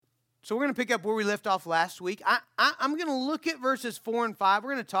So we're going to pick up where we left off last week. I'm going to look at verses 4 and 5.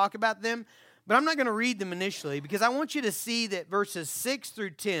 We're going to talk about them, but I'm not going to read them initially because I want you to see that verses 6 through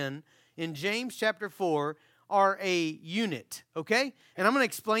 10 in James chapter 4 are a unit, okay? And I'm going to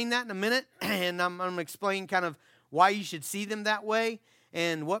explain that in a minute, and I'm going to explain kind of why you should see them that way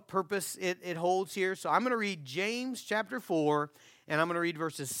and what purpose it holds here. So I'm going to read James chapter 4, and I'm going to read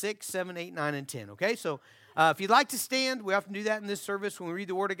verses 6, 7, 8, 9, and 10, okay? So if you'd like to stand, we often do that in this service. When we read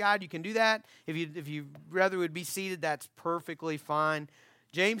the Word of God, you can do that. If you rather would be seated, that's perfectly fine.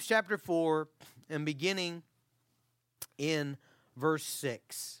 James chapter 4, and beginning in verse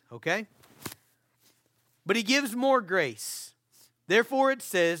 6, okay? But he gives more grace. Therefore it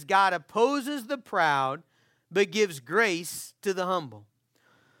says, God opposes the proud, but gives grace to the humble.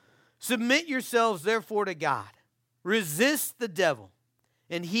 Submit yourselves therefore to God. Resist the devil,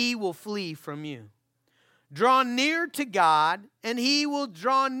 and he will flee from you. Draw near to God, and he will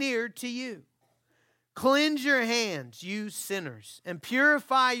draw near to you. Cleanse your hands, you sinners, and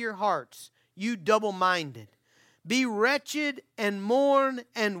purify your hearts, you double-minded. Be wretched and mourn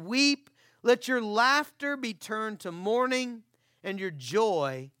and weep. Let your laughter be turned to mourning and your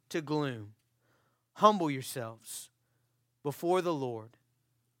joy to gloom. Humble yourselves before the Lord,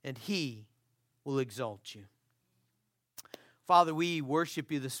 and he will exalt you. Father, we worship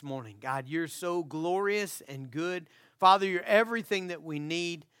you this morning. God, you're so glorious and good. Father, you're everything that we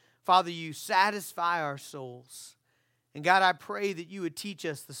need. Father, you satisfy our souls. And God, I pray that you would teach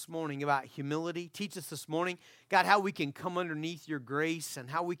us this morning about humility. Teach us this morning, God, how we can come underneath your grace and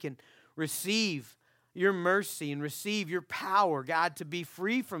how we can receive your mercy and receive your power, God, to be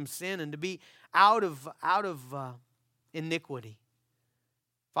free from sin and to be out of iniquity.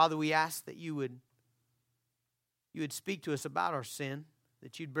 Father, we ask that you would speak to us about our sin,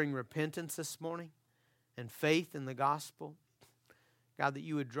 that you'd bring repentance this morning and faith in the gospel. God, that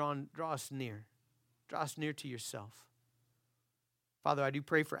you would draw us near to yourself. Father, I do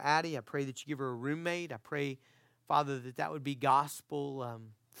pray for Addie. I pray that you give her a roommate. I pray, Father, that would be gospel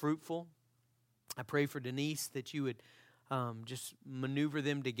fruitful. I pray for Denise that you would just maneuver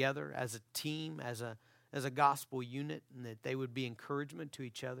them together as a team, as a gospel unit, and that they would be encouragement to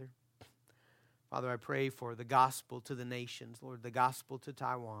each other. Father, I pray for the gospel to the nations, Lord, the gospel to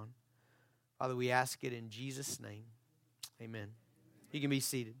Taiwan. Father, we ask it in Jesus' name. Amen. You can be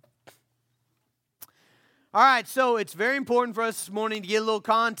seated. All right, so it's very important for us this morning to get a little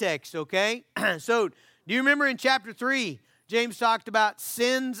context, okay? So, do you remember in chapter 3, James talked about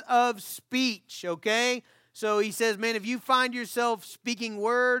sins of speech, okay? So he says, man, if you find yourself speaking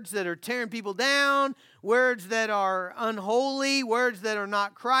words that are tearing people down, words that are unholy, words that are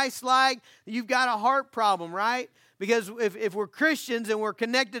not Christ-like, you've got a heart problem, right? Because if we're Christians and we're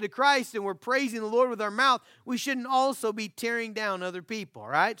connected to Christ and we're praising the Lord with our mouth, we shouldn't also be tearing down other people,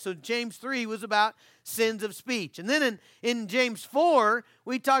 right? So James 3 was about sins of speech. And then in James 4,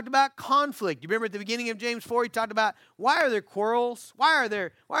 we talked about conflict. You remember at the beginning of James 4, he talked about why are there quarrels? Why are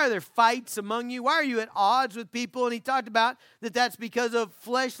there fights among you? Why are you at odds with people? And he talked about that's because of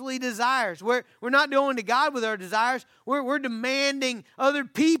fleshly desires. We're not going to God with our desires. We're demanding other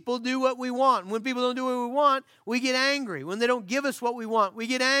people do what we want. And when people don't do what we want, we get angry. When they don't give us what we want, we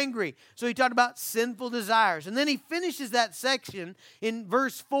get angry. So he talked about sinful desires. And then he finishes that section in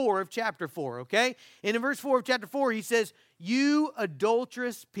verse 4 of chapter 4, okay? And in verse 4 of chapter 4, he says, you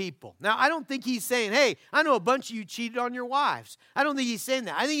adulterous people. Now, I don't think he's saying, hey, I know a bunch of you cheated on your wives. I don't think he's saying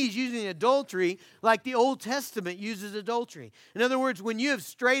that. I think he's using adultery like the Old Testament uses adultery. In other words, when you have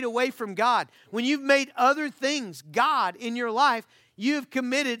strayed away from God, when you've made other things God in your life, you have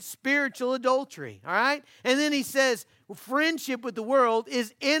committed spiritual adultery, all right? And then he says, friendship with the world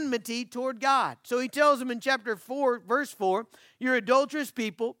is enmity toward God. So he tells them in chapter 4, verse 4, you're adulterous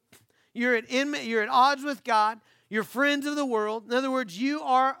people, you're at odds with God, you're friends of the world. In other words, you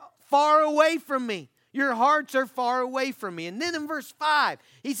are far away from me. Your hearts are far away from me. And then in verse 5,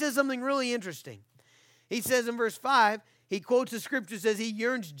 he says something really interesting. He says in verse 5, he quotes the scripture, says he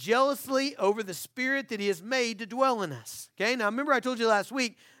yearns jealously over the spirit that he has made to dwell in us. Okay, now remember I told you last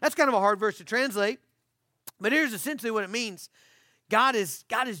week, that's kind of a hard verse to translate. But here's essentially what it means. God is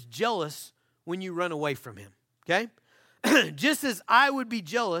jealous when you run away from him. Okay? Just as I would be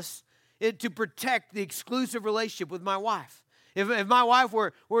jealous to protect the exclusive relationship with my wife. If my wife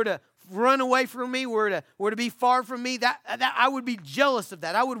were to run away from me, were to be far from me, that I would be jealous of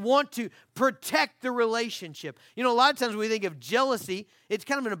that. I would want to protect the relationship. You know, a lot of times when we think of jealousy, it's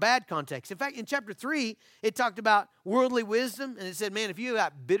kind of in a bad context. In fact, in chapter 3, it talked about worldly wisdom, and it said, man, if you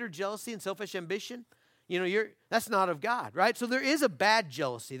have bitter jealousy and selfish ambition, that's not of God, right? So there is a bad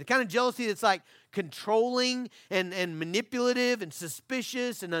jealousy, the kind of jealousy that's like controlling and manipulative and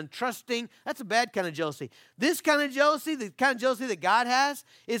suspicious and untrusting. That's a bad kind of jealousy. This kind of jealousy, the kind of jealousy that God has,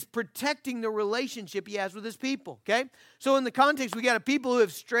 is protecting the relationship he has with his people, okay? So in the context, we got a people who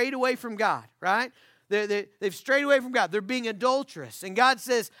have strayed away from God, right? They've strayed away from God. They're being adulterous. And God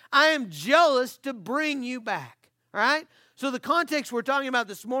says, I am jealous to bring you back, all right? So the context we're talking about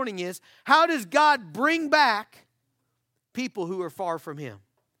this morning is, how does God bring back people who are far from him?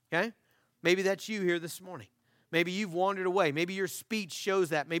 Okay? Maybe that's you here this morning. Maybe you've wandered away. Maybe your speech shows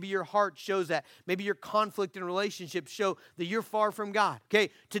that. Maybe your heart shows that. Maybe your conflict and relationships show that you're far from God.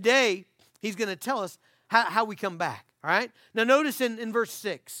 Okay? Today, he's going to tell us how we come back. All right? Now notice in verse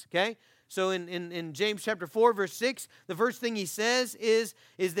 6, okay? So in James chapter 4, verse 6, the first thing he says is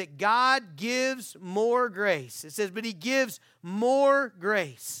that God gives more grace. It says, but he gives more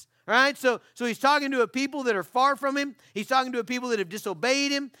grace. All right, so he's talking to a people that are far from him. He's talking to a people that have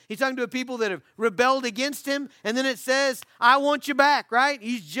disobeyed him. He's talking to a people that have rebelled against him. And then it says, I want you back, right?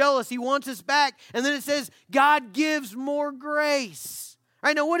 He's jealous. He wants us back. And then it says, God gives more grace. All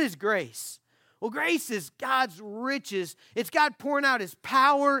right, now what is grace? Well, grace is God's riches. It's God pouring out his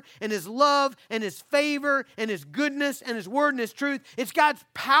power and his love and his favor and his goodness and his word and his truth. It's God's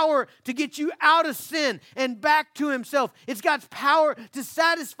power to get you out of sin and back to himself. It's God's power to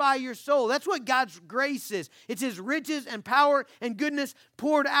satisfy your soul. That's what God's grace is. It's his riches and power and goodness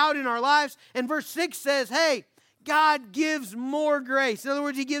poured out in our lives. And verse 6 says, hey, God gives more grace. In other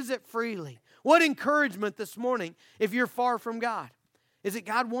words, he gives it freely. What encouragement this morning if you're far from God. Is that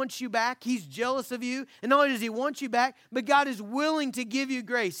God wants you back? He's jealous of you. And not only does he want you back, but God is willing to give you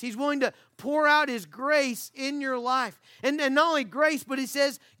grace. He's willing to pour out his grace in your life. And not only grace, but he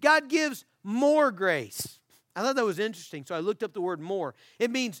says God gives more grace. I thought that was interesting, so I looked up the word more. It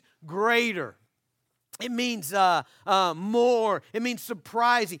means greater. It means more. It means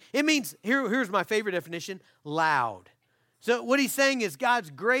surprising. It means, here's my favorite definition, loud. So what he's saying is God's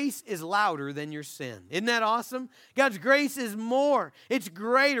grace is louder than your sin. Isn't that awesome? God's grace is more. It's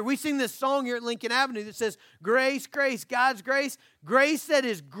greater. We sing this song here at Lincoln Avenue that says, grace, grace, God's grace, grace that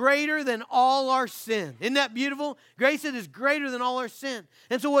is greater than all our sin. Isn't that beautiful? Grace that is greater than all our sin.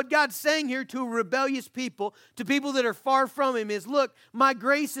 And so what God's saying here to rebellious people, to people that are far from him is, look, my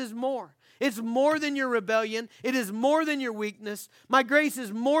grace is more. It's more than your rebellion. It is more than your weakness. My grace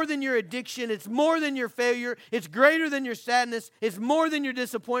is more than your addiction. It's more than your failure. It's greater than your sadness. It's more than your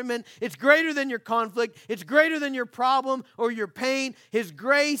disappointment. It's greater than your conflict. It's greater than your problem or your pain. His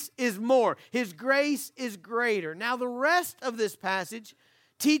grace is more. His grace is greater. Now, the rest of this passage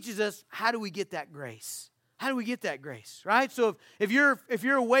teaches us, how do we get that grace? How do we get that grace, right? So if you're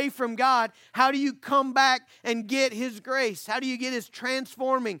away from God, how do you come back and get his grace? How do you get his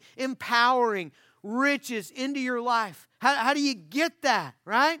transforming, empowering riches into your life? How do you get that,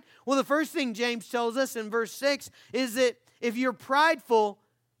 right? Well, the first thing James tells us in verse 6 is that if you're prideful,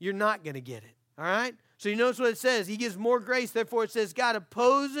 you're not going to get it, all right? So you notice what it says. He gives more grace. Therefore, it says God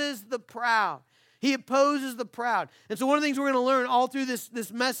opposes the proud. He opposes the proud. And so one of the things we're going to learn all through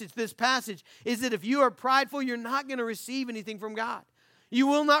this message, this passage, is that if you are prideful, you're not going to receive anything from God. You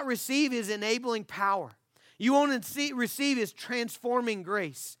will not receive his enabling power. You won't receive his transforming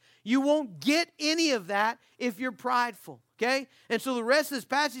grace. You won't get any of that if you're prideful, okay? And so the rest of this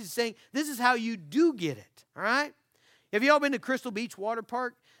passage is saying this is how you do get it, all right? Have you all been to Crystal Beach Water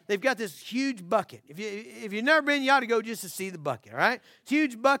Park? They've got this huge bucket. If you've never been, you ought to go just to see the bucket, all right? It's a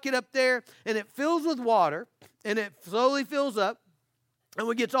huge bucket up there, and it fills with water, and it slowly fills up. And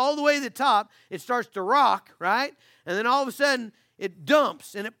when it gets all the way to the top, it starts to rock, right? And then all of a sudden, it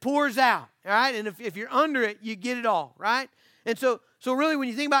dumps, and it pours out, all right? And if you're under it, you get it all, right? And so really, when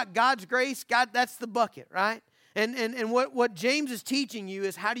you think about God's grace, God, that's the bucket, right? And what James is teaching you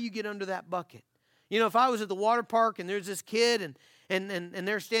is, how do you get under that bucket? You know, if I was at the water park, and there's this kid, and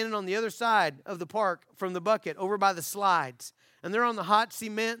they're standing on the other side of the park from the bucket over by the slides. And they're on the hot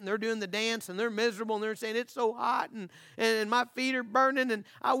cement and they're doing the dance and they're miserable and they're saying it's so hot and my feet are burning and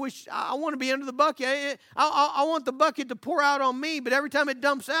I want to be under the bucket. I want the bucket to pour out on me, but every time it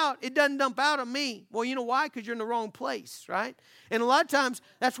dumps out, it doesn't dump out on me. Well, you know why? Because you're in the wrong place, right? And a lot of times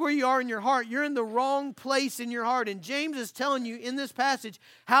that's where you are in your heart. You're in the wrong place in your heart. And James is telling you in this passage,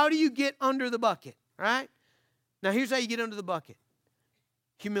 how do you get under the bucket, right? Now here's how you get under the bucket.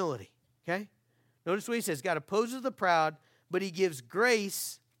 Humility, okay? Notice what he says. God opposes the proud, but he gives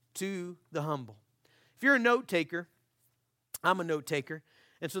grace to the humble. If you're a note taker, I'm a note taker,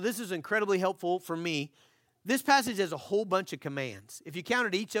 and so this is incredibly helpful for me. This passage has a whole bunch of commands. If you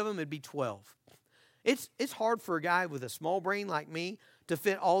counted each of them, it'd be 12. It's hard for a guy with a small brain like me to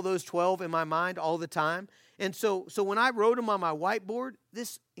fit all those 12 in my mind all the time. And so when I wrote them on my whiteboard,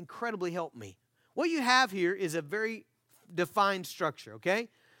 this incredibly helped me. What you have here is a very defined structure, okay?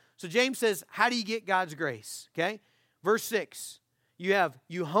 So James says, how do you get God's grace, okay? Verse 6,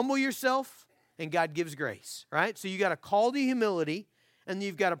 you humble yourself and God gives grace, right? So you got a call to humility and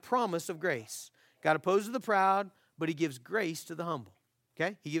you've got a promise of grace. God opposes the proud, but he gives grace to the humble,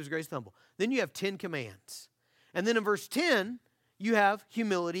 okay? He gives grace to the humble. Then you have 10 commands. And then in verse 10, you have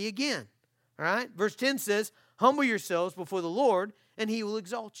humility again, all right? Verse 10 says, humble yourselves before the Lord and he will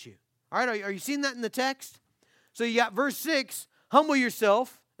exalt you. All right, are you seeing that in the text? So you got verse 6, humble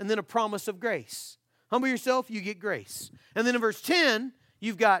yourself, and then a promise of grace. Humble yourself, you get grace. And then in verse 10,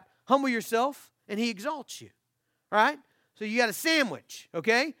 you've got humble yourself, and he exalts you. All right? So you got a sandwich,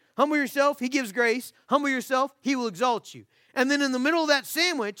 okay? Humble yourself, he gives grace. Humble yourself, he will exalt you. And then in the middle of that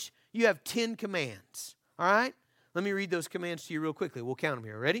sandwich, you have 10 commands. All right? Let me read those commands to you real quickly. We'll count them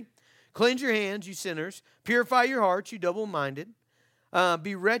here. Ready? Cleanse your hands, you sinners. Purify your hearts, you double-minded.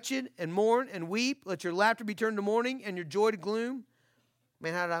 Be wretched and mourn and weep. Let your laughter be turned to mourning and your joy to gloom.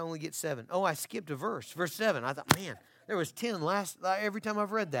 Man, how did I only get 7? Oh, I skipped a verse. Verse 7. I thought, man, there was 10 every time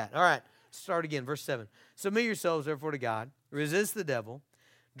I've read that. All right, start again. Verse 7. Submit yourselves, therefore, to God. Resist the devil.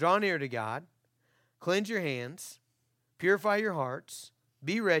 Draw near to God. Cleanse your hands. Purify your hearts.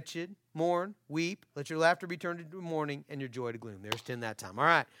 Be wretched. Mourn. Weep. Let your laughter be turned into mourning and your joy to gloom. There's 10 that time. All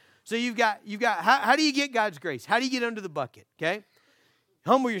right. So you've got how do you get God's grace? How do you get under the bucket? Okay.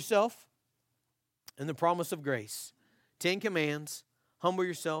 Humble yourself and the promise of grace. 10 commands. Humble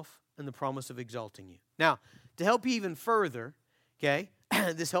yourself and the promise of exalting you. Now, to help you even further, okay,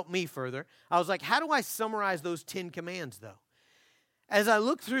 this helped me further. I was like, how do I summarize those 10 commands, though? As I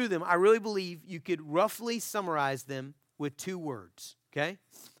looked through them, I really believe you could roughly summarize them with 2 words, okay?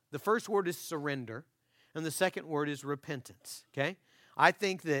 The first word is surrender, and the second word is repentance, okay? I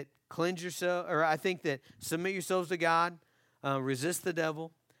think that submit yourselves to God, resist the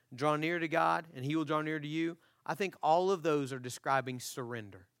devil, draw near to God, and he will draw near to you. I think all of those are describing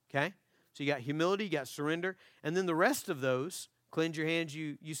surrender, okay? So you got humility, you got surrender, and then the rest of those, cleanse your hands,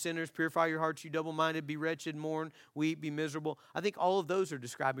 you sinners, purify your hearts, you double-minded, be wretched, mourn, weep, be miserable. I think all of those are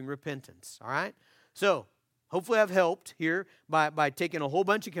describing repentance, all right? So hopefully I've helped here by taking a whole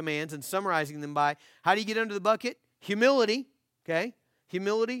bunch of commands and summarizing them by how do you get under the bucket? Humility, okay?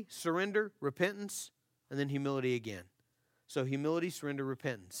 Humility, surrender, repentance, and then humility again. So humility, surrender,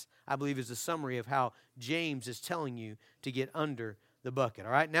 repentance, I believe is a summary of how James is telling you to get under the bucket.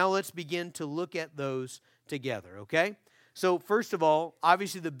 All right, now let's begin to look at those together, okay? So first of all,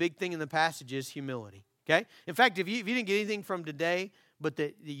 obviously the big thing in the passage is humility, okay? In fact, if you didn't get anything from today, but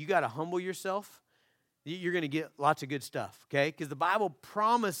that you got to humble yourself, you're going to get lots of good stuff, okay? Because the Bible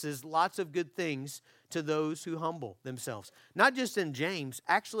promises lots of good things to those who humble themselves. Not just in James,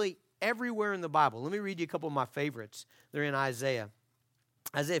 actually everywhere in the Bible. Let me read you a couple of my favorites. They're in Isaiah.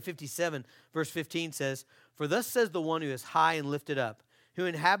 Isaiah 57, verse 15 says, "For thus says the one who is high and lifted up, who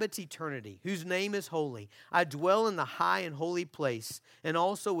inhabits eternity, whose name is holy. I dwell in the high and holy place, and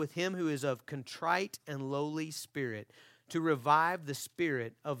also with him who is of contrite and lowly spirit, to revive the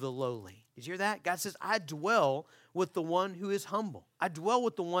spirit of the lowly." Did you hear that? God says, I dwell with the one who is humble. I dwell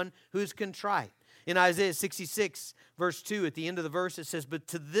with the one who is contrite. In Isaiah 66, verse 2, at the end of the verse, it says, "But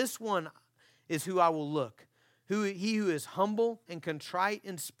to this one is who I will look, he who is humble and contrite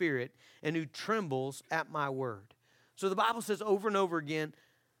in spirit, and who trembles at my word." So the Bible says over and over again,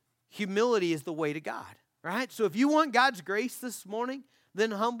 humility is the way to God, right? So if you want God's grace this morning,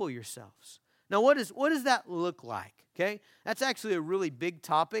 then humble yourselves. Now, what does that look like, okay? That's actually a really big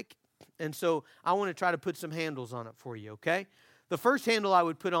topic, and so I want to try to put some handles on it for you, okay? The first handle I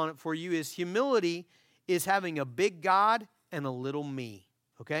would put on it for you is humility is having a big God and a little me,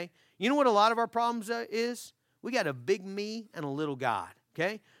 okay? You know what a lot of our problems is? We got a big me and a little God,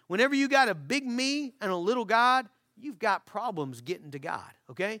 okay? Whenever you got a big me and a little God, you've got problems getting to God,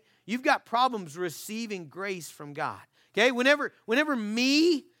 okay? You've got problems receiving grace from God, okay? Whenever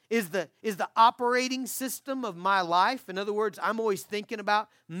me is the operating system of my life. In other words, I'm always thinking about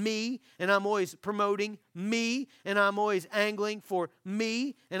me, and I'm always promoting me, and I'm always angling for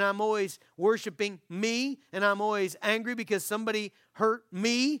me, and I'm always worshiping me, and I'm always angry because somebody hurt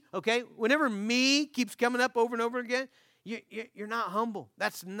me, okay? Whenever me keeps coming up over and over again, you're not humble.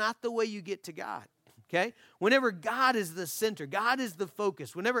 That's not the way you get to God. Okay? Whenever God is the center, God is the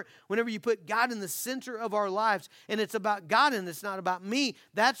focus, whenever you put God in the center of our lives and it's about God and it's not about me,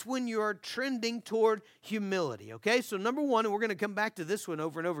 that's when you're trending toward humility. Okay? So number one, and we're going to come back to this one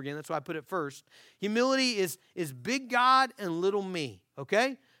over and over again, that's why I put it first. Humility is big God and little me.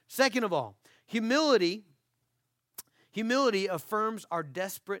 Okay? Second of all, humility Humility affirms our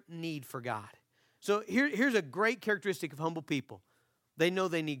desperate need for God. So here's a great characteristic of humble people. They know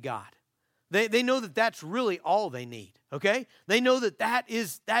they need God. They know that that's really all they need, okay? They know that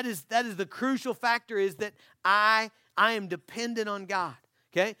is the crucial factor, is that I am dependent on God,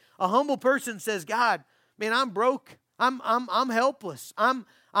 okay? A humble person says, God, man, I'm broke. I'm helpless. I'm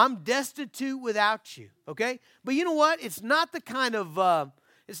destitute without you, okay? But you know what? It's not the kind of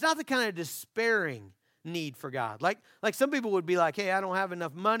despairing need for God. Like some people would be like, hey, I don't have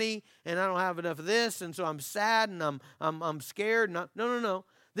enough money and I don't have enough of this, and so I'm sad and I'm scared. No.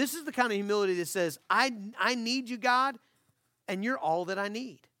 This is the kind of humility that says, I need you, God, and you're all that I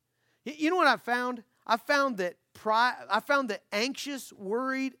need. You know what I found? I found that anxious,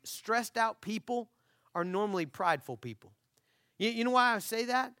 worried, stressed out people are normally prideful people. You know why I say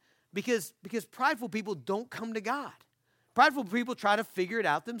that? Because prideful people don't come to God. Prideful people try to figure it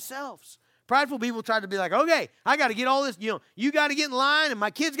out themselves. Prideful people try to be like, okay, I got to get all this, you got to get in line, and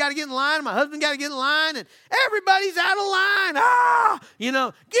my kids got to get in line, and my husband got to get in line, and everybody's out of line. Get in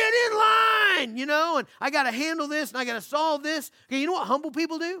line, and I got to handle this, and I got to solve this. Okay, you know what humble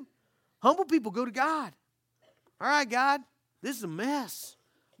people do? Humble people go to God. All right, God, this is a mess,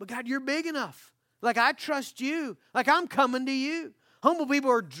 but God, you're big enough. Like, I trust you. Like, I'm coming to you. Humble people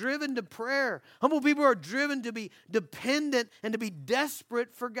are driven to prayer. Humble people are driven to be dependent and to be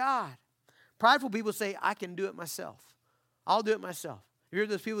desperate for God. Prideful people say, I can do it myself. I'll do it myself. You hear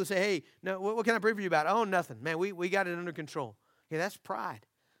those people who say, hey, no, what can I pray for you about? Oh, nothing. Man, we got it under control. Okay, that's pride.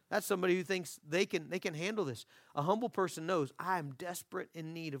 That's somebody who thinks they can handle this. A humble person knows, I am desperate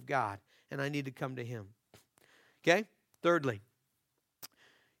in need of God, and I need to come to Him. Okay? Thirdly,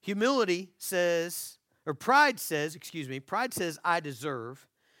 pride says, I deserve.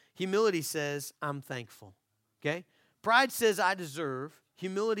 Humility says, I'm thankful. Okay? Pride says, I deserve.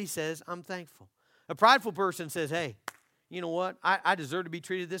 Humility says, I'm thankful. A prideful person says, hey, you know what? I deserve to be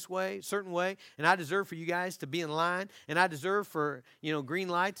treated this way, certain way, and I deserve for you guys to be in line, and I deserve for, green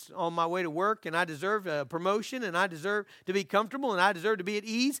lights on my way to work, and I deserve a promotion, and I deserve to be comfortable, and I deserve to be at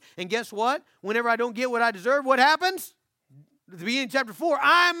ease. And guess what? Whenever I don't get what I deserve, what happens? At the beginning of chapter 4,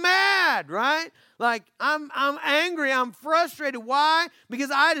 I'm mad, right? Like, I'm angry, I'm frustrated. Why?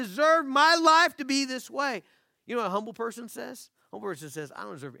 Because I deserve my life to be this way. You know what a humble person says? A humble person says, I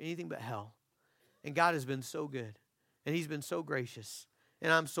don't deserve anything but hell. And God has been so good. And He's been so gracious.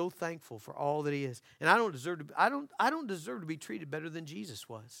 And I'm so thankful for all that He is. And I don't deserve to be treated better than Jesus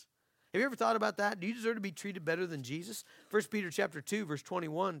was. Have you ever thought about that? Do you deserve to be treated better than Jesus? 1 Peter chapter 2, verse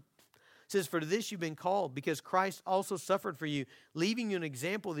 21 says, for to this you've been called, because Christ also suffered for you, leaving you an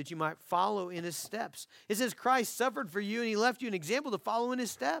example that you might follow in His steps. It says Christ suffered for you, and He left you an example to follow in His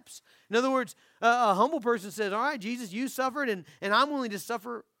steps. In other words, a humble person says, all right, Jesus, you suffered, and I'm willing to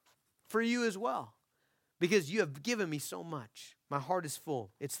suffer for you as well, because you have given me so much. My heart is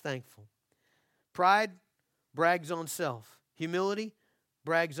full. It's thankful. Pride brags on self. Humility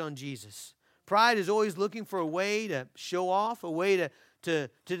brags on Jesus. Pride is always looking for a way to show off, a way to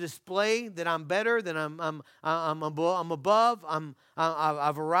display that I'm better, that I'm above,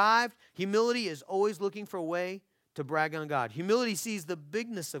 I've arrived. Humility is always looking for a way to brag on God. Humility sees the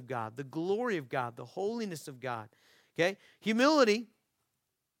bigness of God, the glory of God, the holiness of God. Okay? Humility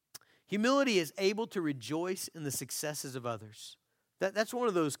is able to rejoice in the successes of others. That's one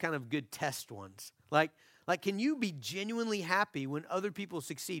of those kind of good test ones. Like, can you be genuinely happy when other people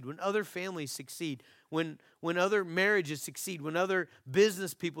succeed, when other families succeed, when other marriages succeed, when other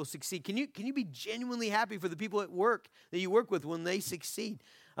business people succeed? Can you be genuinely happy for the people at work that you work with when they succeed?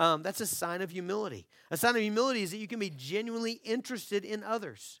 That's a sign of humility. A sign of humility is that you can be genuinely interested in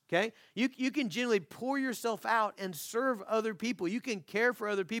others, okay? You can genuinely pour yourself out and serve other people. You can care for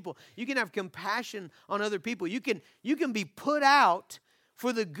other people. You can have compassion on other people. You can be put out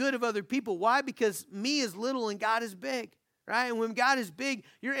for the good of other people. Why? Because me is little and God is big, right? And when God is big,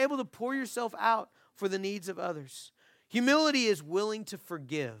 you're able to pour yourself out for the needs of others. Humility is willing to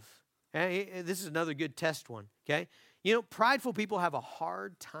forgive. Okay? This is another good test one, okay? Prideful people have a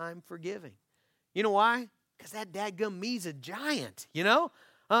hard time forgiving. You know why? Because that dadgum me's a giant,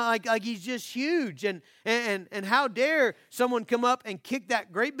 like he's just huge. And how dare someone come up and kick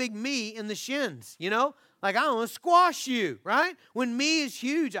that great big me in the shins, Like, I don't want to squash you, right? When me is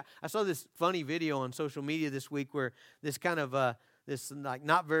huge. I saw this funny video on social media this week where this kind of, this like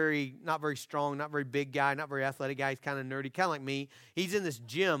not very strong, not very big guy, not very athletic guy, he's kind of nerdy, kind of like me. He's in this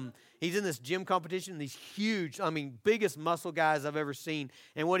gym competition, these huge, biggest muscle guys I've ever seen.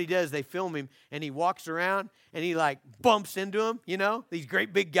 And what he does, they film him, and he walks around, and he like bumps into them, these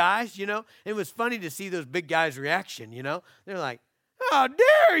great big guys, It was funny to see those big guys' reaction, They're like, how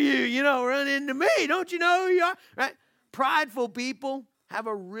dare you, run into me? Don't you know who you are? Right? prideful people have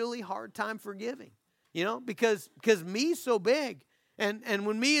a really hard time forgiving, because me's so big. And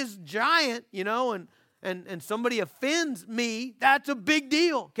when me is giant, and somebody offends me, that's a big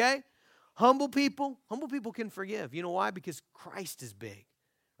deal, okay? Humble people can forgive. You know why? Because Christ is big,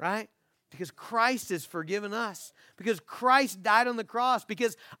 right? Because Christ has forgiven us. Because Christ died on the cross.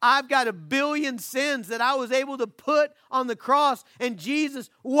 Because I've got a billion sins that I was able to put on the cross, and Jesus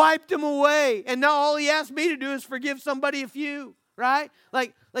wiped them away. And now all he asked me to do is forgive somebody a few, right?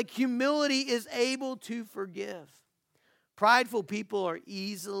 Like humility is able to forgive. Prideful people are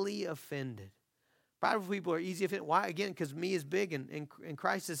easily offended. Prideful people are easily offended. Why? Again, because me is big and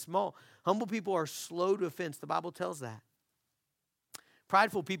Christ is small. Humble people are slow to offense. The Bible tells that.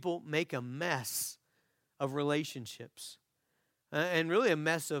 Prideful people make a mess of relationships and really a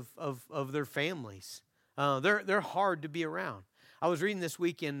mess of their families. They're hard to be around. I was reading this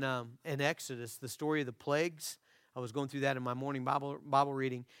week in Exodus, the story of the plagues. I was going through that in my morning Bible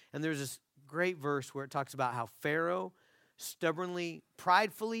reading, and there's this great verse where it talks about how Pharaoh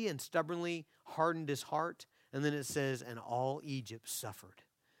pridefully and stubbornly hardened his heart, and then it says, and all Egypt suffered.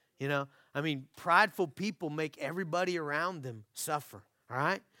 Prideful people make everybody around them suffer, all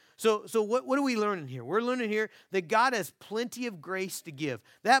right? So what are we learning here? We're learning here that God has plenty of grace to give.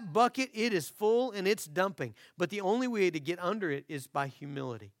 That bucket, it is full and it's dumping, but the only way to get under it is by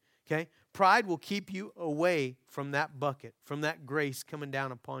humility, okay? Pride will keep you away from that bucket, from that grace coming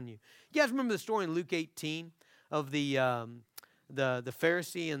down upon you. You guys remember the story in Luke 18 of the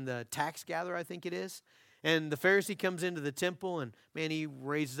Pharisee and the tax gatherer, I think it is? And the Pharisee comes into the temple, and man, he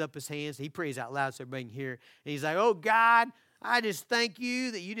raises up his hands. He prays out loud so everybody can hear. And he's like, oh, God, I just thank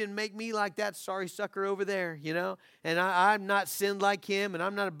you that you didn't make me like that sorry sucker over there, And I'm not sinned like him, and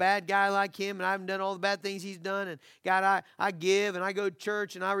I'm not a bad guy like him, and I haven't done all the bad things he's done. And God, I give, and I go to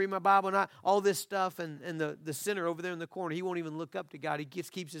church, and I read my Bible, and all this stuff. And the sinner over there in the corner, he won't even look up to God. He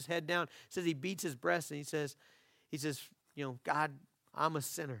just keeps his head down. It says he beats his breast, and he says, God, I'm a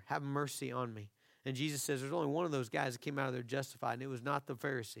sinner. Have mercy on me. And Jesus says there's only one of those guys that came out of there justified, and it was not the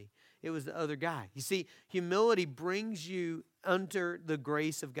Pharisee. It was the other guy. You see, humility brings you under the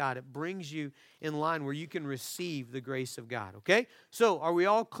grace of God. It brings you in line where you can receive the grace of God, okay? So are we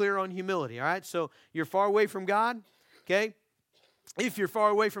all clear on humility, all right? So you're far away from God, okay? If you're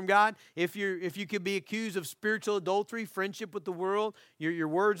far away from God, if you could be accused of spiritual adultery, friendship with the world, your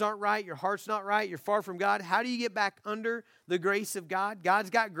words aren't right, your heart's not right, you're far from God, how do you get back under the grace of God?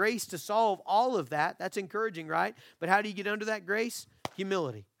 God's got grace to solve all of that. That's encouraging, right? But how do you get under that grace?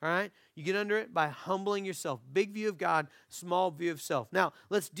 Humility, all right? You get under it by humbling yourself. Big view of God, small view of self. Now,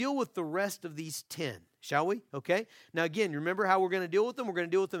 let's deal with the rest of these 10, shall we? Okay? Now, again, remember how we're going to deal with them? We're going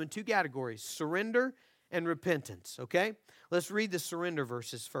to deal with them in two categories, surrender and repentance, okay? Let's read the surrender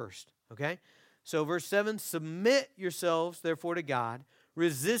verses first, okay? So verse 7, submit yourselves, therefore, to God.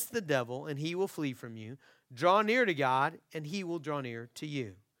 Resist the devil, and he will flee from you. Draw near to God, and he will draw near to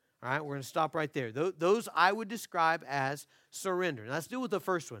you. All right, we're going to stop right there. Those I would describe as surrender. Now, let's deal with the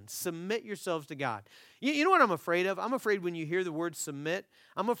first one. Submit yourselves to God. You know what I'm afraid of? I'm afraid when you hear the word submit,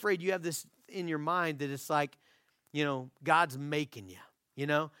 I'm afraid you have this in your mind that it's like, God's making you,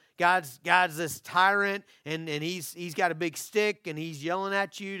 God's this tyrant, and he's got a big stick, and he's yelling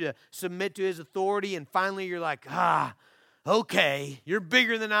at you to submit to his authority, and finally you're like, okay, you're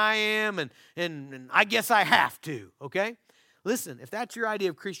bigger than I am, and I guess I have to, okay? Listen, if that's your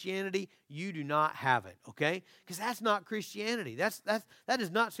idea of Christianity, you do not have it, okay? Because that's not Christianity. That is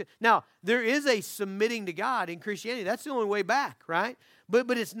not. Now, there is a submitting to God in Christianity. That's the only way back, right?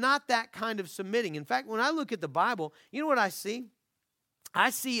 But it's not that kind of submitting. In fact, when I look at the Bible, you know what I see? I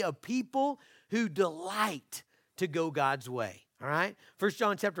see a people who delight to go God's way, all right? 1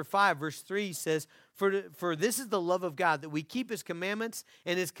 John chapter 5, verse 3 says, For this is the love of God, that we keep his commandments,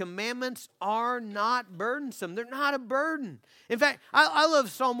 and his commandments are not burdensome. They're not a burden. In fact, I love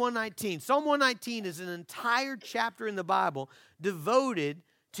Psalm 119. Psalm 119 is an entire chapter in the Bible devoted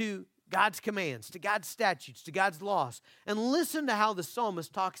to God's commands, to God's statutes, to God's laws. And listen to how the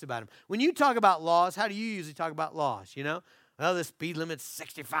psalmist talks about them. When you talk about laws, how do you usually talk about laws, Well, the speed limit's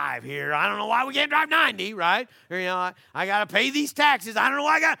 65 here. I don't know why we can't drive 90, right? Or, I got to pay these taxes. I don't know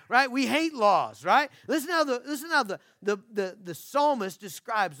why right? We hate laws, right? Listen how the psalmist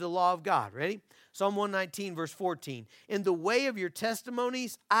describes the law of God. Ready? Psalm 119, verse 14. In the way of your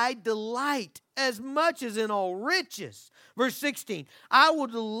testimonies, I delight as much as in all riches. Verse 16. I will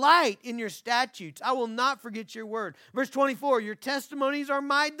delight in your statutes. I will not forget your word. Verse 24. Your testimonies are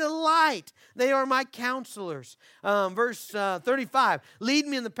my delight. They are my counselors. Verse 35. Lead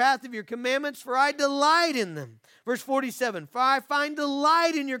me in the path of your commandments, for I delight in them. Verse 47. For I find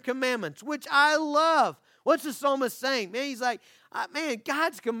delight in your commandments, which I love. What's the psalmist saying? Man, he's like, man,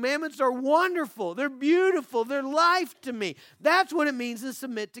 God's commandments are wonderful. They're beautiful. They're life to me. That's what it means to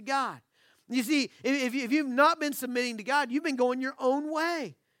submit to God. You see, if you've not been submitting to God, you've been going your own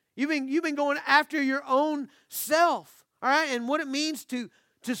way. You've been going after your own self. All right? And what it means to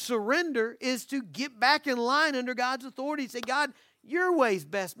surrender is to get back in line under God's authority. Say, God, your way's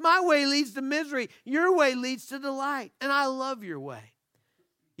best. My way leads to misery. Your way leads to delight. And I love your way.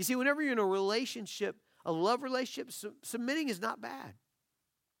 You see, whenever you're in a relationship, a love relationship, submitting is not bad.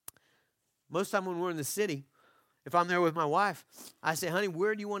 Most time when we're in the city, if I'm there with my wife, I say, honey,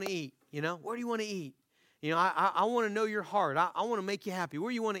 where do you want to eat? You know, where do you want to eat? You know, I want to know your heart. I want to make you happy.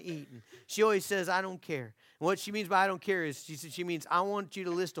 Where do you want to eat? And she always says, I don't care. And what she means by I don't care is she means I want you to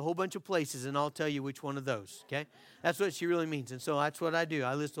list a whole bunch of places and I'll tell you which one of those, okay? That's what she really means. And so that's what I do.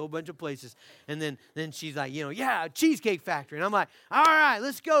 I list a whole bunch of places. And then she's like, you know, yeah, Cheesecake Factory. And I'm like, all right,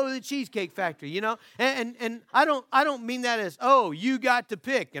 let's go to the Cheesecake Factory, you know? And I don't mean that as, oh, you got to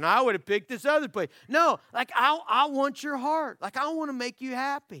pick and I would have picked this other place. No, like I want your heart. Like I want to make you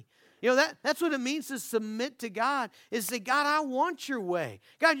happy. You know, that's what it means to submit to God, is say, God, I want your way.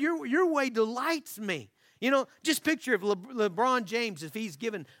 God, your way delights me. You know, just picture if LeBron James, if he's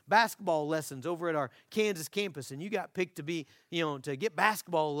given basketball lessons over at our Kansas campus and you got picked to be, you know, to get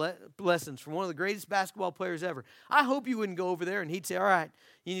basketball lessons from one of the greatest basketball players ever. I hope you wouldn't go over there and he'd say, all right,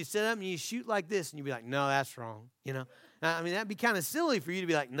 you need to sit up and you shoot like this. And you'd be like, no, that's wrong. You know, I mean, that'd be kind of silly for you to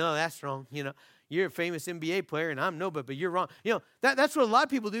be like, no, that's wrong. You know, you're a famous NBA player and I'm nobody, but you're wrong. You know, that's what a lot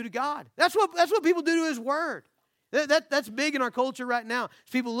of people do to God. That's what people do to his word. That's big in our culture right now.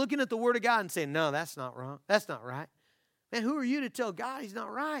 It's people looking at the Word of God and saying, no, that's not wrong. That's not right. Man, who are you to tell God he's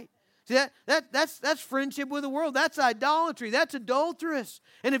not right? See, that's friendship with the world. That's idolatry. That's adulterous.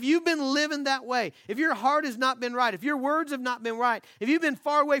 And if you've been living that way, if your heart has not been right, if your words have not been right, if you've been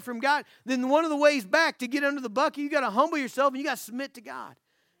far away from God, then one of the ways back to get under the bucket, you got to humble yourself and you got to submit to God.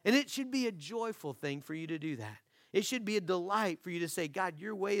 And it should be a joyful thing for you to do that. It should be a delight for you to say, God,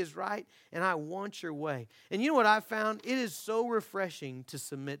 your way is right, and I want your way. And you know what I've found? It is so refreshing to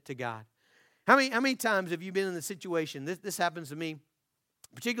submit to God. How many times have you been in the situation? This happens to me,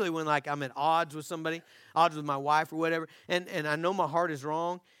 particularly when like I'm at odds with somebody, odds with my wife or whatever, and I know my heart is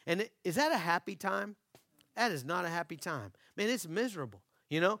wrong. And is that a happy time? That is not a happy time. Man, it's miserable.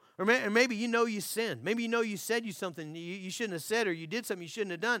 You know, or maybe you know you sinned. Maybe you know you said something you shouldn't have said, or you did something you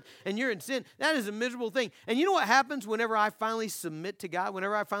shouldn't have done, and you're in sin. That is a miserable thing. And you know what happens whenever I finally submit to God?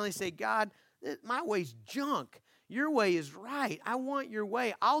 Whenever I finally say, God, my way's junk. Your way is right. I want your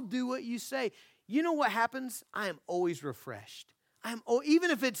way. I'll do what you say. You know what happens? I am always refreshed.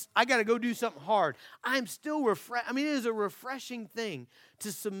 Even if I got to go do something hard, I'm still refreshed. I mean, it is a refreshing thing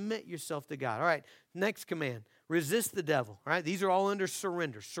to submit yourself to God. All right, next command. Resist the devil, all right? These are all under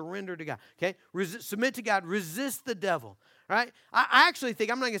surrender. Surrender to God, okay? Submit to God. Resist the devil, all right? I actually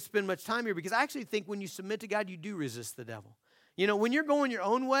think, I'm not going to spend much time here because I actually think when you submit to God, you do resist the devil. You know, when you're going your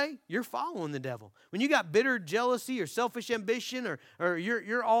own way, you're following the devil. When you got bitter jealousy or selfish ambition or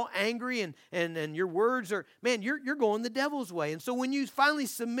you're all angry and your words are, man, you're going the devil's way. And so when you finally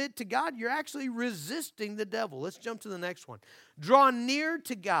submit to God, you're actually resisting the devil. Let's jump to the next one. Draw near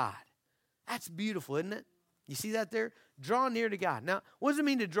to God. That's beautiful, isn't it? You see that there? Draw near to God. Now, what does it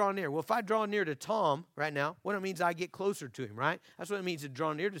mean to draw near? Well, if I draw near to Tom right now, what it means I get closer to him, right? That's what it means to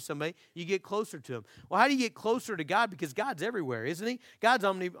draw near to somebody. You get closer to him. Well, how do you get closer to God? Because God's everywhere, isn't he? God's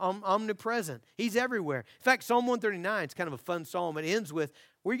omnipresent. He's everywhere. In fact, Psalm 139 is kind of a fun psalm. It ends with,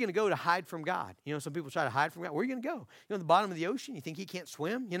 where are you going to go to hide from God? You know, some people try to hide from God. Where are you going to go? You know, the bottom of the ocean, you think he can't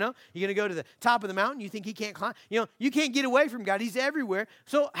swim? You know, you're going to go to the top of the mountain, you think he can't climb? You know, you can't get away from God. He's everywhere.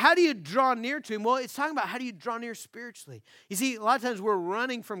 So how do you draw near to him? Well, it's talking about how do you draw near spiritually. You see, a lot of times we're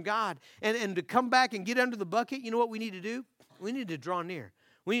running from God. And to come back and get under the bucket, you know what we need to do? We need to draw near.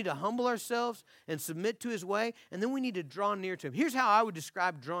 We need to humble ourselves and submit to his way, and then we need to draw near to him. Here's how I would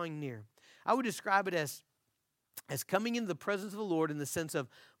describe drawing near. I would describe it as coming into the presence of the Lord in the sense of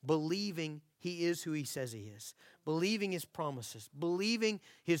believing he is who he says he is, believing his promises, believing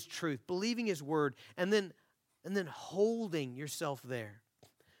his truth, believing his word, and then holding yourself there.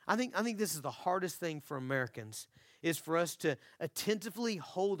 I think this is the hardest thing for Americans, is for us to attentively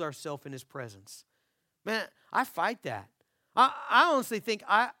hold ourselves in his presence. Man, I fight that. I honestly think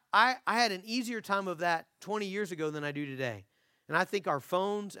I had an easier time of that 20 years ago than I do today. And I think our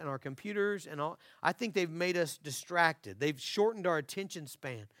phones and our computers and all, I think they've made us distracted. They've shortened our attention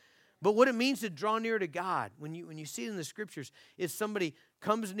span. But what it means to draw near to God, when you see it in the scriptures, is somebody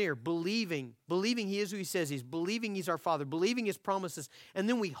comes near, believing he is who he says he is, believing he's our Father, believing his promises, and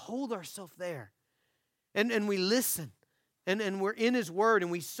then we hold ourselves there. And we listen And we're in His Word,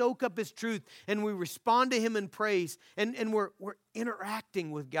 and we soak up His truth, and we respond to Him in praise, and we're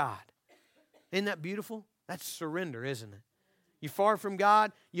interacting with God. Isn't that beautiful? That's surrender, isn't it? You're far from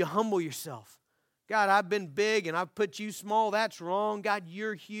God, you humble yourself. God, I've been big and I've put you small. That's wrong. God,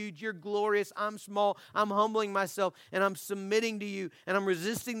 you're huge. You're glorious. I'm small. I'm humbling myself and I'm submitting to you and I'm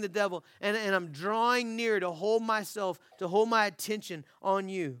resisting the devil and I'm drawing near to hold myself, to hold my attention on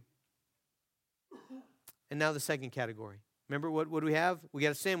you. And now the second category. Remember what do we have? We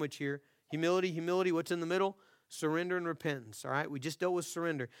got a sandwich here. Humility. What's in the middle? Surrender and repentance. All right, we just dealt with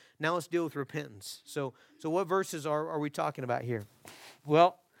surrender. Now let's deal with repentance. So what verses are we talking about here?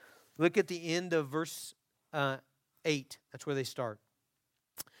 Well, look at the end of verse 8. That's where they start.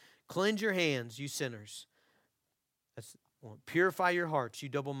 Cleanse your hands, you sinners. Purify your hearts, you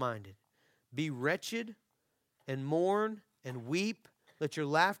double-minded. Be wretched and mourn and weep. Let your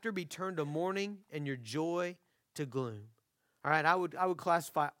laughter be turned to mourning and your joy to gloom. All right, I would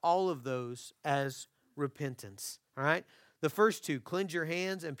classify all of those as repentance. All right, the first two, cleanse your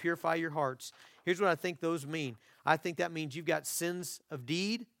hands and purify your hearts. Here's what I think those mean. I think that means you've got sins of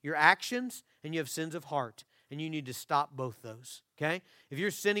deed, your actions, and you have sins of heart. And you need to stop both those, okay? If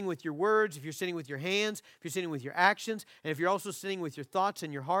you're sinning with your words, if you're sinning with your hands, if you're sinning with your actions, and if you're also sinning with your thoughts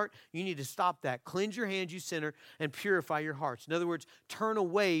and your heart, you need to stop that. Cleanse your hands, you sinner, and purify your hearts. In other words, turn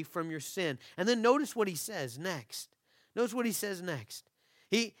away from your sin. And then notice what he says next. Notice what he says next.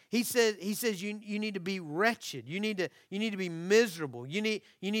 He says you need to be wretched. You need to be miserable. You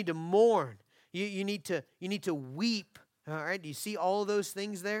need to mourn. You need to weep. All right? Do you see all of those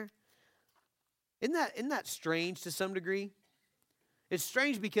things there? Isn't that strange to some degree? It's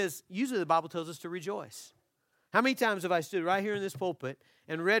strange because usually the Bible tells us to rejoice. How many times have I stood right here in this pulpit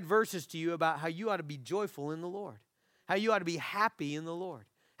and read verses to you about how you ought to be joyful in the Lord, how you ought to be happy in the Lord,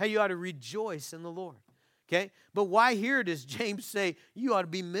 how you ought to rejoice in the Lord? Okay? But why here does James say you ought to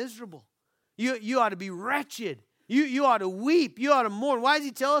be miserable? You ought to be wretched. You ought to weep. You ought to mourn. Why does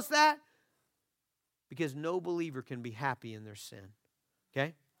he tell us that? Because no believer can be happy in their sin.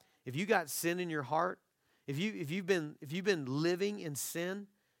 Okay? If you got sin in your heart, if you've been living in sin,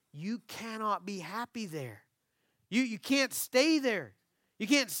 you cannot be happy there. You can't stay there. You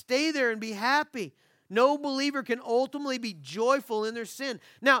can't stay there and be happy. No believer can ultimately be joyful in their sin.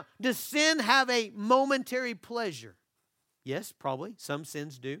 Now, does sin have a momentary pleasure? Yes, probably. Some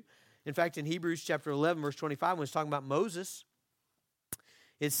sins do. In fact, in Hebrews chapter 11, verse 25, when it's talking about Moses,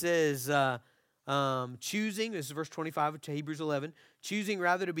 it says, choosing, this is verse 25 of Hebrews 11, choosing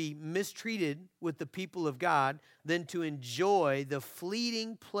rather to be mistreated with the people of God than to enjoy the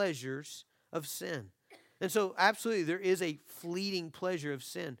fleeting pleasures of sin. And so absolutely there is a fleeting pleasure of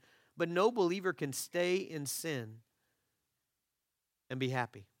sin, but no believer can stay in sin and be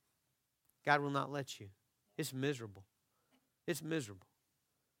happy. God will not let you. It's miserable. It's miserable.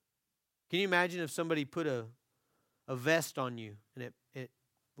 Can you imagine if somebody put a vest on you and it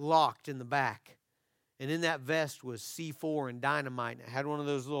locked in the back? And in that vest was C4 and dynamite. And it had one of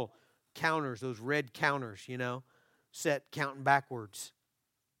those little counters, those red counters, set counting backwards.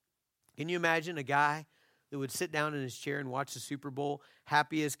 Can you imagine a guy that would sit down in his chair and watch the Super Bowl,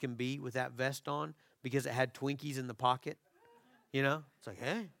 happy as can be with that vest on because it had Twinkies in the pocket? It's like,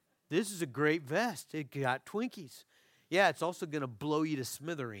 hey, this is a great vest. It got Twinkies. Yeah, it's also going to blow you to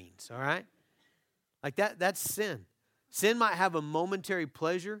smithereens, all right? Like that's sin. Sin might have a momentary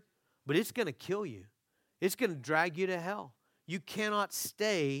pleasure, but it's going to kill you. It's going to drag you to hell. You cannot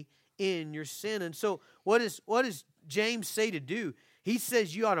stay in your sin. And so what does James say to do? He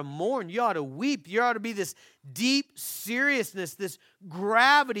says you ought to mourn, you ought to weep, you ought to be this deep seriousness, this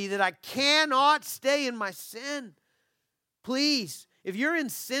gravity that I cannot stay in my sin. Please, if you're in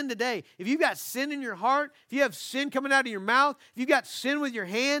sin today, if you've got sin in your heart, if you have sin coming out of your mouth, if you've got sin with your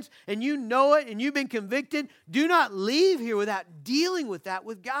hands and you know it and you've been convicted, do not leave here without dealing with that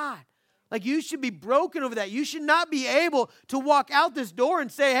with God. Like you should be broken over that. You should not be able to walk out this door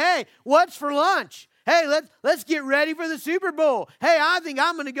and say, hey, what's for lunch? Hey, let's get ready for the Super Bowl. Hey, I think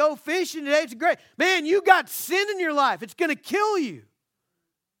I'm going to go fishing today. It's great. Man, you got sin in your life. It's going to kill you.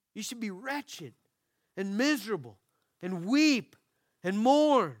 You should be wretched and miserable and weep and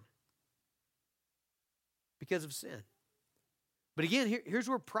mourn because of sin. But again, here's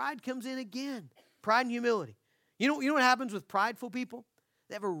where pride comes in again. Pride and humility. You know what happens with prideful people?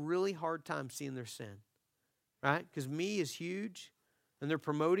 They have a really hard time seeing their sin, right? Because me is huge, and they're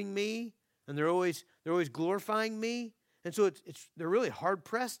promoting me, and they're always glorifying me, and so they're really hard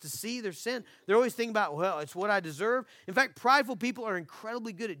pressed to see their sin. They're always thinking about, well, it's what I deserve. In fact, prideful people are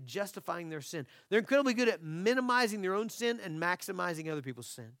incredibly good at justifying their sin. They're incredibly good at minimizing their own sin and maximizing other people's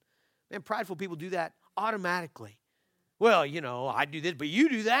sin. Man, prideful people do that automatically. Well, I do this, but you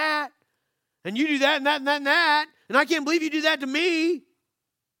do that. And you do that and that and that and that. And I can't believe you do that to me.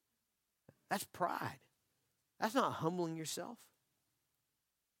 That's pride. That's not humbling yourself.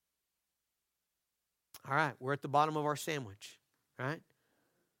 All right, we're at the bottom of our sandwich, right?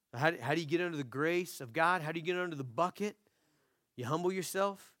 How do you get under the grace of God? How do you get under the bucket? You humble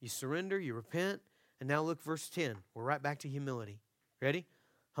yourself, you surrender, you repent. And now look, verse 10. We're right back to humility. Ready?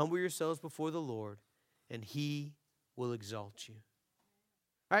 Humble yourselves before the Lord, and He will exalt you.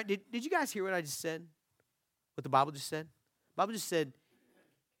 All right, did you guys hear what I just said? What the Bible just said? The Bible just said,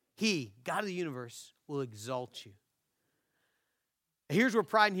 He, God of the universe, will exalt you. Here's where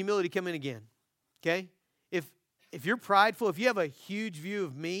pride and humility come in again. Okay? If you're prideful, if you have a huge view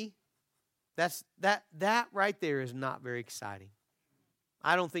of me, that right there is not very exciting.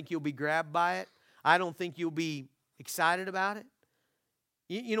 I don't think you'll be grabbed by it. I don't think you'll be excited about it.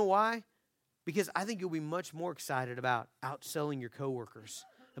 You know why? Because I think you'll be much more excited about outselling your coworkers,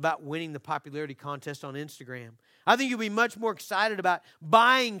 about winning the popularity contest on Instagram. I think you'll be much more excited about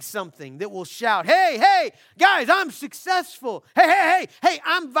buying something that will shout, hey, guys, I'm successful. Hey,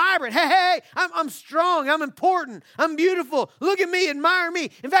 I'm vibrant. Hey, I'm strong. I'm important. I'm beautiful. Look at me, admire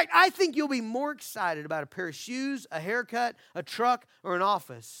me. In fact, I think you'll be more excited about a pair of shoes, a haircut, a truck, or an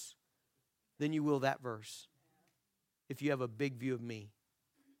office than you will that verse if you have a big view of me.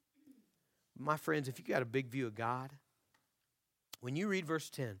 My friends, if you got a big view of God, when you read verse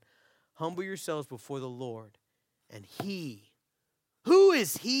 10, humble yourselves before the Lord, and He, who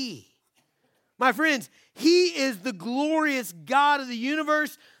is He? My friends, He is the glorious God of the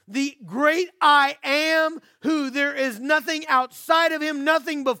universe, the great I am, who there is nothing outside of Him,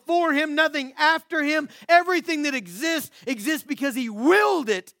 nothing before Him, nothing after Him. Everything that exists because He willed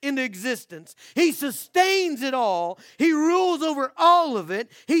it into existence. He sustains it all. He rules over all of it.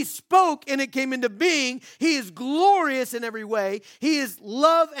 He spoke and it came into being. He is glorious in every way. He is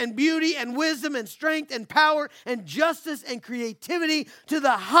love and beauty and wisdom and strength and power and justice and creativity to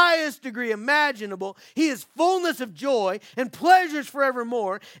the highest degree imaginable. He is fullness of joy and pleasures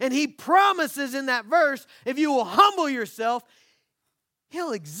forevermore. And He promises in that verse, if you will humble yourself,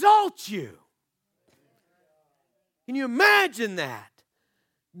 He'll exalt you. Can you imagine that?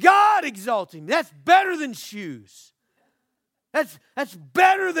 God exalting. That's better than shoes. That's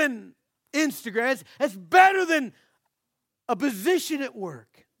better than Instagram. That's better than a position at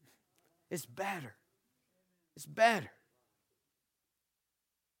work. It's better. It's better.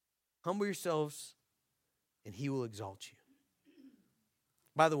 Humble yourselves, and He will exalt you.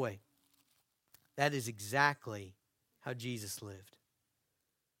 By the way, that is exactly how Jesus lived.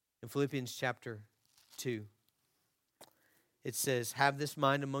 In Philippians chapter 2, it says, have this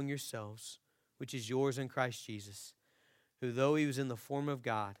mind among yourselves, which is yours in Christ Jesus, who though He was in the form of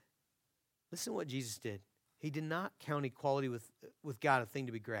God, listen to what Jesus did. He did not count equality with God a thing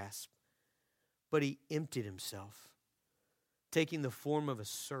to be grasped, but He emptied Himself, taking the form of a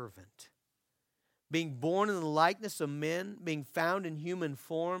servant. Being born in the likeness of men, being found in human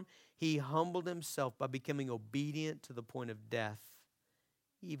form, He humbled Himself by becoming obedient to the point of death,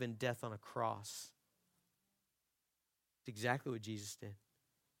 even death on a cross. It's exactly what Jesus did.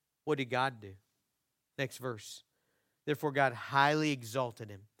 What did God do? Next verse. Therefore God highly exalted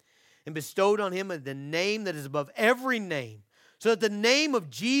Him and bestowed on Him the name that is above every name, so that the name of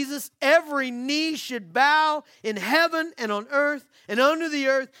Jesus, every knee should bow in heaven and on earth and under the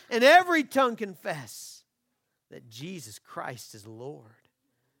earth, and every tongue confess that Jesus Christ is Lord,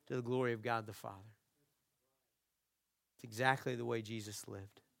 to the glory of God the Father. It's exactly the way Jesus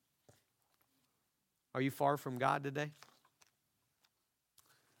lived. Are you far from God today?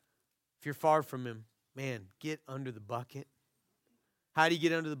 If you're far from Him, man, get under the bucket. How do you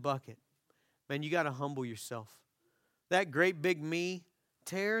get under the bucket? Man, you got to humble yourself. That great big me,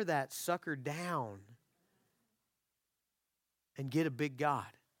 tear that sucker down and get a big God.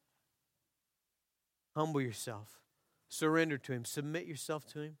 Humble yourself. Surrender to Him. Submit yourself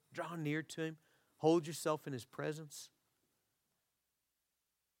to Him. Draw near to Him. Hold yourself in His presence.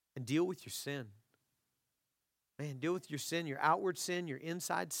 And deal with your sin. Man, deal with your sin, your outward sin, your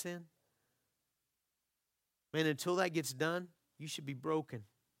inside sin. Man, until that gets done, you should be broken.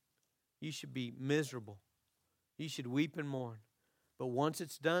 You should be miserable. You should weep and mourn. But once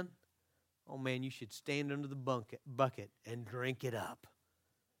it's done, oh man, you should stand under the bucket and drink it up.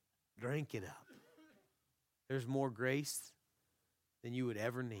 Drink it up. There's more grace than you would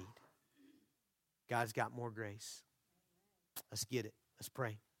ever need. God's got more grace. Let's get it. Let's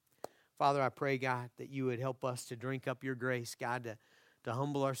pray. Father, I pray, God, that you would help us to drink up your grace, God, to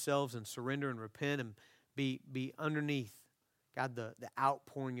humble ourselves and surrender and repent and be underneath, God, the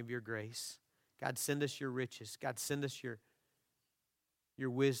outpouring of your grace. God, send us your riches. God, send us your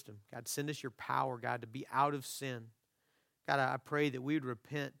wisdom. God, send us your power, God, to be out of sin. God, I pray that we would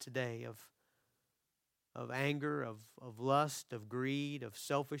repent today of anger, of lust, of greed, of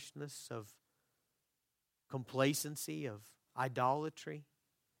selfishness, of complacency, of idolatry.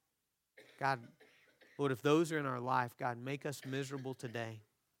 God, Lord, if those are in our life, God, make us miserable today,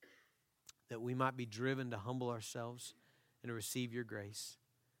 that we might be driven to humble ourselves and to receive your grace.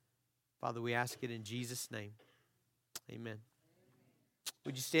 Father, we ask it in Jesus' name. Amen.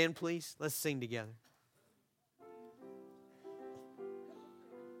 Would you stand, please? Let's sing together.